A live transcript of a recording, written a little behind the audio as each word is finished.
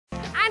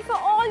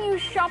all you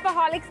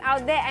shopaholics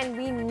out there, and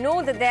we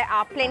know that there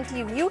are plenty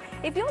of you.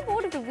 If you're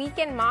bored of the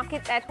weekend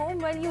markets at home,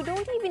 well, you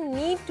don't even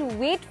need to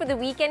wait for the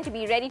weekend to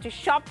be ready to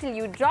shop till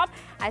you drop,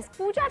 as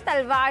Pooja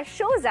Talwar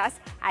shows us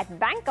at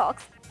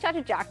Bangkok's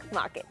Chatuchak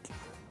Market.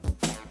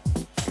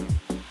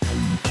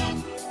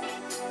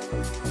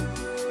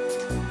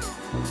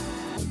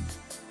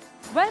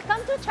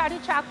 Welcome to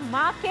Chatuchak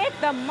Market,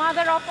 the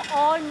mother of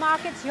all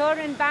markets here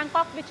in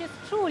Bangkok, which is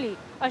truly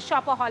a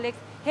shopaholic's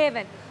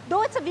haven.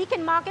 Though it's a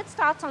weekend market,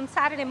 starts on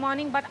Saturday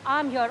morning, but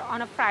I'm here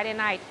on a Friday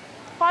night.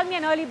 Call me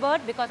an early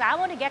bird because I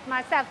want to get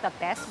myself the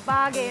best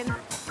bargain.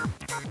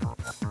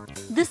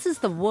 This is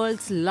the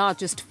world's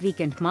largest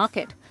weekend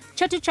market.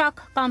 Chatuchak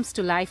comes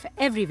to life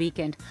every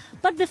weekend.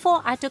 But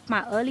before I took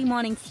my early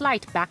morning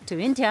flight back to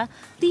India,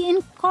 the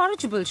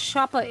incorrigible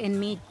shopper in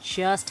me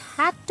just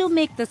had to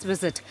make this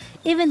visit.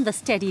 Even the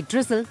steady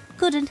drizzle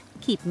couldn't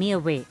keep me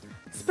away.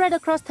 Spread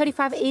across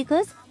 35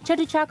 acres,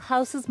 Chatuchak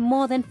houses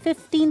more than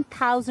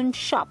 15,000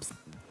 shops.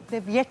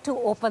 They've yet to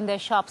open their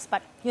shops,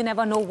 but you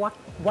never know what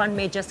one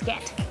may just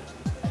get.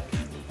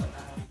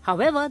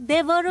 However,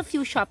 there were a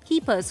few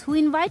shopkeepers who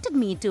invited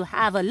me to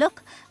have a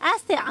look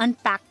as they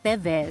unpacked their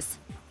wares.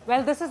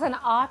 Well, this is an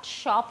art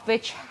shop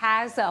which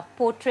has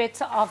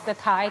portraits of the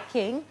Thai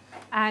king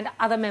and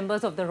other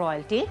members of the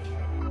royalty.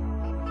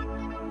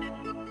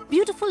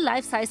 Beautiful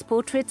life-size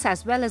portraits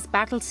as well as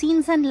battle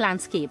scenes and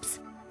landscapes.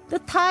 The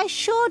Thai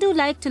sure do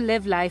like to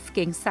live life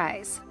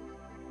king-size.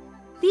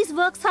 These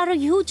works are a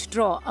huge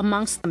draw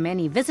amongst the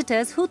many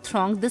visitors who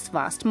throng this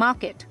vast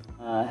market.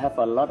 I have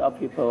a lot of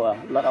people, a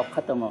lot of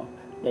customers.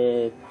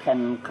 They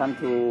can come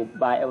to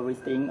buy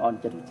everything on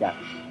Chatuchak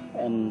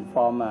and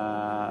from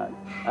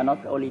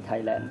not only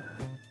Thailand.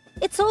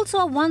 It's also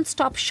a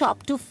one-stop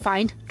shop to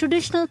find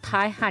traditional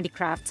Thai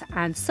handicrafts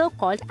and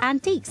so-called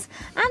antiques.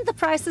 And the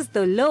prices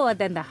though lower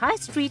than the high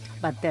street,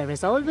 but there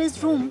is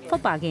always room for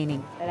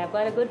bargaining. Well, I've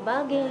got a good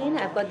bargain.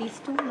 I've got these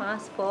two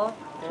masks for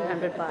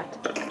 300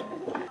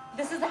 baht.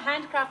 This is a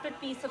handcrafted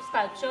piece of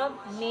sculpture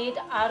made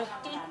out of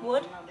teak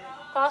wood.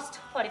 Cost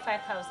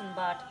 45,000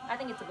 baht. I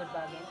think it's a good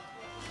bargain.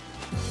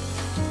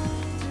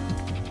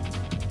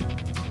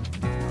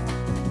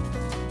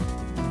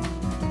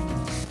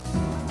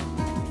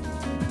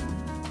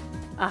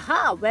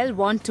 Aha, well,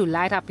 want to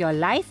light up your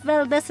life?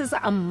 Well, this is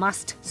a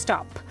must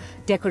stop.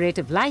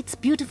 Decorative lights,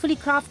 beautifully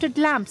crafted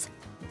lamps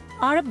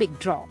are a big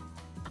draw.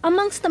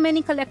 Amongst the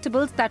many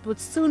collectibles that would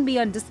soon be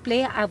on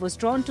display, I was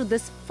drawn to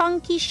this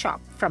funky shop,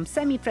 from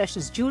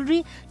semi-precious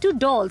jewelry to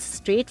dolls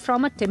straight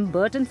from a Tim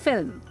Burton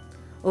film.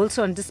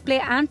 Also on display,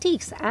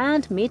 antiques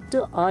and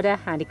made-to-order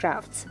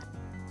handicrafts.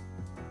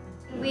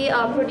 We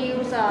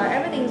produce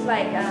everything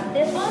like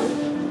this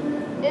one.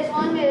 This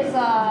one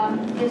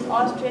is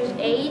ostrich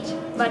age,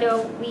 but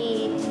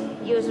we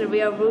use a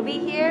real ruby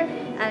here,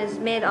 and it's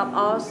made of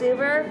all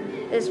silver.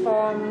 It's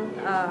from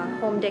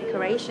home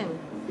decoration.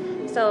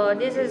 So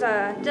this is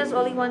just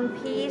only one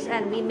piece,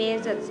 and we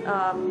made it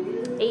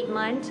 8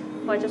 months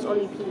for just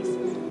only piece.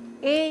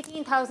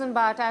 18,000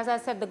 baht. As I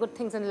said, the good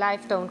things in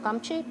life don't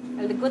come cheap.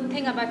 Well, the good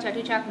thing about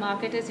Chatuchak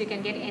Market is you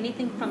can get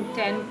anything from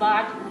 10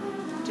 baht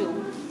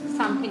to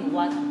something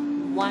worth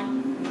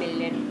 1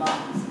 million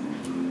bahts.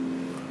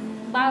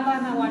 Bye bye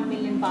my 1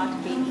 million baht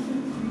baby.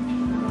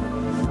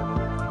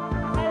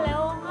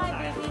 Hello, hi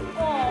baby.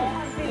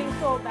 Oh, I'm feeling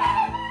so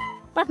bad.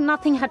 But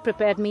nothing had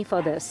prepared me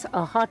for this.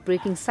 A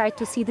heartbreaking sight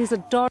to see these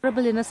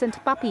adorable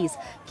innocent puppies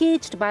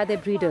caged by their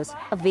breeders,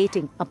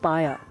 awaiting a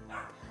buyer.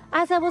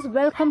 As I was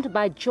welcomed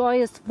by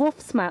joyous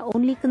wolves, my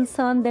only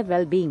concern their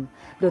well-being,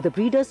 though the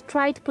breeders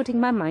tried putting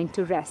my mind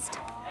to rest.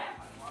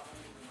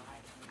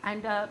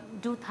 And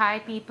do Thai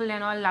people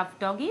and all love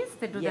doggies?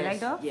 They like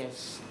dogs?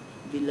 Yes,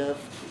 we love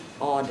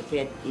all the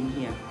pets in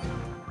here.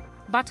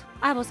 But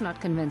I was not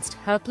convinced,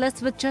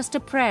 helpless with just a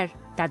prayer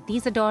that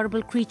these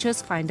adorable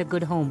creatures find a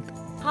good home.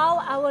 How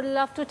I would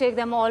love to take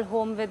them all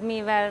home with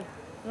me. Well,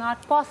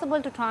 not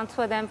possible to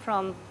transfer them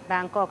from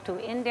Bangkok to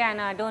India,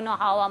 and I don't know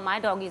how my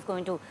dog is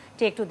going to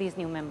take to these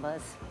new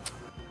members.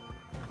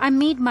 I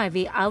made my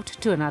way out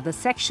to another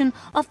section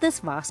of this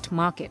vast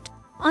market.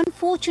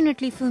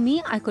 Unfortunately for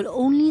me, I could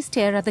only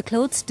stare at the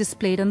clothes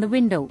displayed on the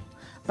window,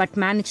 but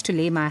managed to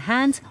lay my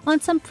hands on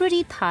some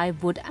pretty Thai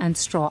wood and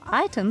straw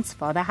items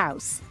for the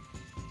house.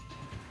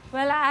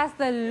 Well, as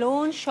the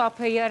lone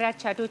shopper here at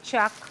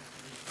Chatuchak,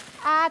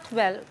 at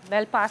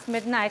well past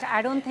midnight,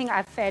 I don't think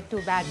I've fared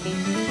too badly.